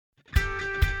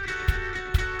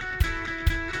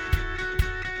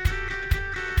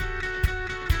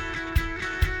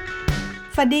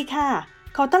สวัสดีค่ะ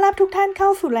ขอต้อนรับทุกท่านเข้า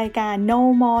สู่รายการ No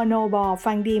More No Ball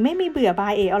ฟังดีไม่มีเบื่อบา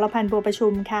ยอรพันธ์บัวประชุ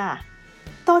มค่ะ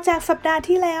ต่อจากสัปดาห์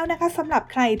ที่แล้วนะคะสำหรับ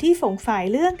ใครที่สงสัย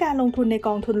เรื่องการลงทุนในก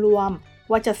องทุนรวม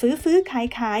ว่าจะซื้อข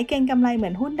ายเก็งกำไรเหมื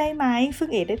อนหุ้นได้ไหมซึ่ง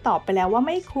ได้ตอบไปแล้วว่าไ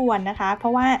ม่ควรนะคะเพรา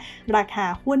ะว่าราคา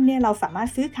หุ้นเนี่ยเราสามารถ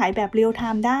ซื้อขายแบบเรียลไท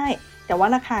ม์ได้แต่ว่า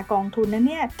ราคากองทุนนั้น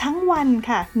เนี่ยทั้งวัน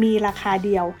ค่ะมีราคาเ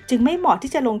ดียวจึงไม่เหมาะ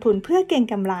ที่จะลงทุนเพื่อเก็ง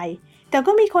กำไรแต่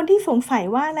ก็มีคนที่สงสัย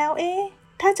ว่าแล้ว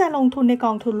ถ้าจะลงทุนในก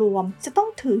องทุนรวมจะต้อง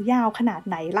ถือยาวขนาด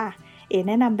ไหนล่ะแ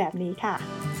นะนำแบบนี้ค่ะ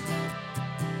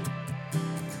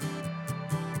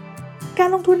การ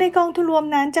ลงทุนในกองทุนรวม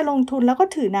นั้นจะลงทุนแล้วก็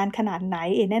ถือนานขนาดไหน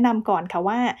แนะนำก่อนค่ะ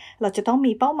ว่าเราจะต้อง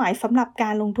มีเป้าหมายสำหรับกา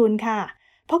รลงทุนค่ะ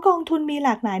เพราะกองทุนมีหล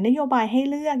ากหลายนโยบายให้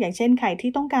เลือกอย่างเช่นใคร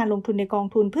ที่ต้องการลงทุนในกอง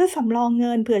ทุนเพื่อสำรองเ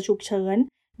งินเผื่อฉุกเฉิน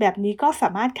แบบนี้ก็สา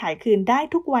มารถขายคืนได้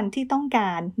ทุกวันที่ต้องก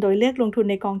ารโดยเลือกลงทุน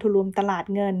ในกองทุนรวมตลาด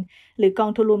เงินหรือกอ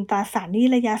งทุนรวมตราสารหนี้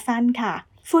ระยะสั้นค่ะ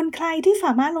ส่วนใครที่ส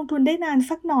ามารถลงทุนได้นาน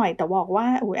สักหน่อยแต่บอกว่า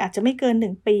อาจจะไม่เกิน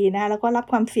1ปีนะแล้วก็รับ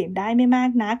ความเสี่ยงได้ไม่มา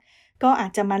กนักก็อา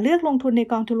จจะมาเลือกลงทุนใน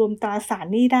กองทุนรวมตราสาร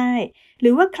หนี้ได้หรื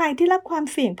อว่าใครที่รับความ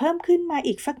เสี่ยงเพิ่มขึ้นมา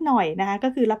อีกสักหน่อยนะคะก็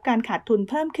คือรับการขาดทุน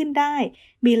เพิ่มขึ้นได้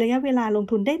มีระยะเวลาลง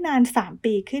ทุนได้นาน3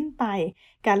ปีขึ้นไป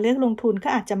การเลือกลงทุนก็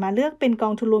อาจจะมาเลือกเป็นกอ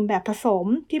งทุนรวมแบบผสม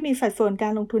ที่มีสัดส่วนกา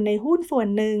รลงทุนในหุ้นส่วน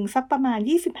หนึ่งสักประมาณ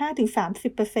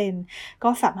 25-30% ก็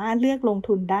สามารถเลือกลง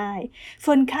ทุนได้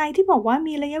ส่วนใครที่บอกว่า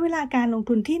มีระยะเวลาการลง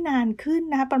ทุนที่นานขึ้น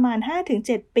นะคะประมาณ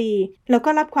 5-7 ปีแล้วก็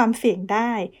รับความเสี่ยงไ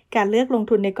ด้การเลือกลง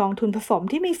ทุนในกองทุนผสม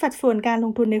ที่มีสัดส่วนการล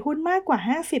งทุนในหุ้นมากกว่า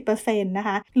 50% นะค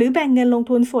ะหรือแบ่งเงินลง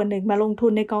ทุนส่วนหนึ่งมาลงทุ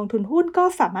นในกองทุนหุ้นก็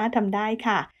สามารถทำได้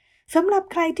ค่ะสำหรับ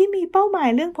ใครที่มีเป้าหมาย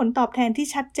เรื่องผลตอบแทนที่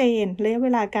ชัดเจนระยะเว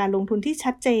ลาการลงทุนที่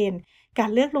ชัดเจนกา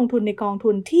รเลือกลงทุนในกองทุ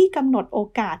นที่กำหนดโอ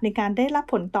กาสในการได้รับ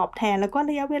ผลตอบแทนแล้วก็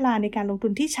ระยะเวลาในการลงทุ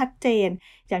นที่ชัดเจน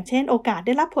อย่างเช่นโอกาสไ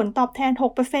ด้รับผลตอบแทน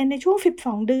 6% ในช่วง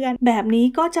12เดือนแบบนี้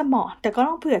ก็จะเหมาะแต่ก็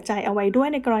ต้องเผื่อใจเอาไว้ด้วย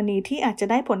ในกรณีที่อาจจะ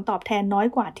ได้ผลตอบแทนน้อย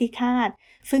กว่าที่คาด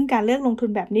ซึ่งการเลือกลงทุน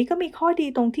แบบนี้ก็มีข้อดี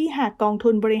ตรงที่หากกองทุ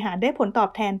นบริหารได้ผลตอ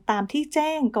บแทนตามที่แ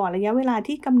จ้งก่อนระยะเวลา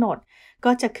ที่กำหนด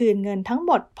ก็จะคืนเงินทั้งห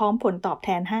มดพร้อมผลตอบแท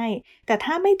นให้แต่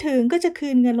ถ้าไม่ถึงก็จะคื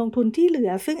นเงินลงทุนที่เหลื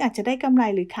อซึ่งอาจจะได้กำไร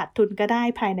หรือขาดทุนก็ได้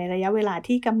ภายในระยะเวลา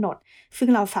ที่กำหนดซึ่ง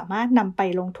เราสามารถนำไป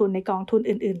ลงทุนในกองทุน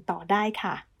อื่นๆต่อได้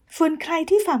ค่ะส่วนใคร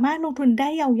ที่สามารถลงทุนได้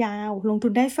ยาวๆลงทุ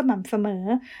นได้สม่ำเสมอ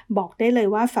บอกได้เลย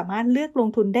ว่าสามารถเลือกลง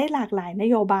ทุนได้หลากหลายน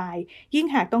โยบายยิ่ง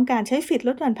หากต้องการใช้สิทธิล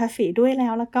ดหย่อนภาษีด้วยแล้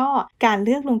วก็การเ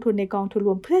ลือกลงทุนในกองทุนร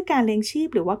วมเพื่อการเลี้ยงชีพ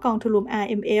หรือว่ากองทุนรวม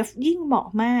RMF ยิ่งเหมาะ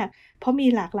มากเพราะมี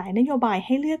หลากหลายนโยบายใ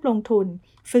ห้เลือกลงทุน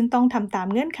ซึ่งต้องทำตาม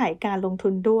เงื่อนไขการลงทุ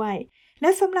นด้วยและ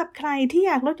สำหรับใครที่อ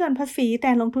ยากลดหย่อนภาษีแ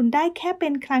ต่ลงทุนได้แค่เป็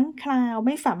นครั้งคราวไ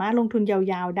ม่สามารถลงทุนย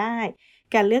าวๆได้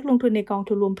การเลือกลงทุนในกอง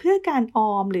ทุนรวมเพื่อการอ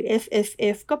อมหรือ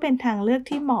SSF ก็เป็นทางเลือก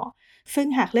ที่เหมาะซึ่ง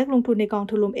หากเลือกลงทุนในกอง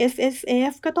ทุนรวม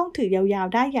SSF ก็ต้องถือยาว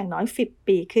ๆได้อย่างน้อย10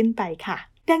ปีขึ้นไปค่ะ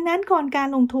ดังนั้นก่อนการ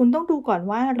ลงทุนต้องดูก่อน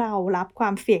ว่าเรารับควา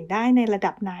มเสี่ยงได้ในระ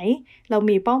ดับไหนเรา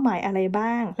มีเป้าหมายอะไร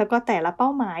บ้างแล้วก็แต่ละเป้า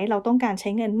หมายเราต้องการใช้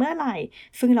เงินเมื่อไหร่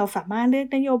ซึ่งเราสามารถเลือก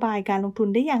นโยบายการลงทุน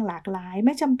ได้อย่างหลากหลายไ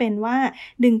ม่จำเป็นว่า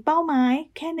1เป้าหมาย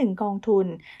แค่1กองทุน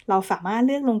เราสามารถเ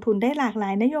ลือกลงทุนได้หลากหลา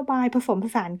ยนโยบายผสมผ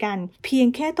สานกันเพียง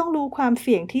แค่ต้องรู้ความเ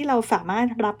สี่ยงที่เราสามารถ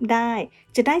รับได้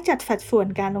จะได้จัดสัดส่วน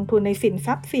การลงทุนในสินท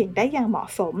รัพย์เสี่ยงได้อย่างเหมาะ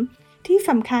สมที่ส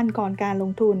ำคัญก่อนการล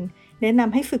งทุนแนะน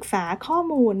ำให้ศึกษาข้อ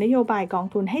มูลนโยบายกอง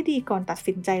ทุนให้ดีก่อนตัด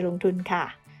สินใจลงทุนค่ะ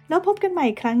แล้วพบกันใหม่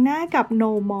ครั้งหน้ากับ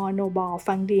No More No Ball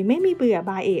ฟังดีไม่มีเบื่อ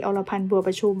บายอรพันธ์บัวป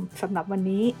ระชุมสำหรับวัน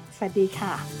นี้สวัสดีค่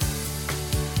ะ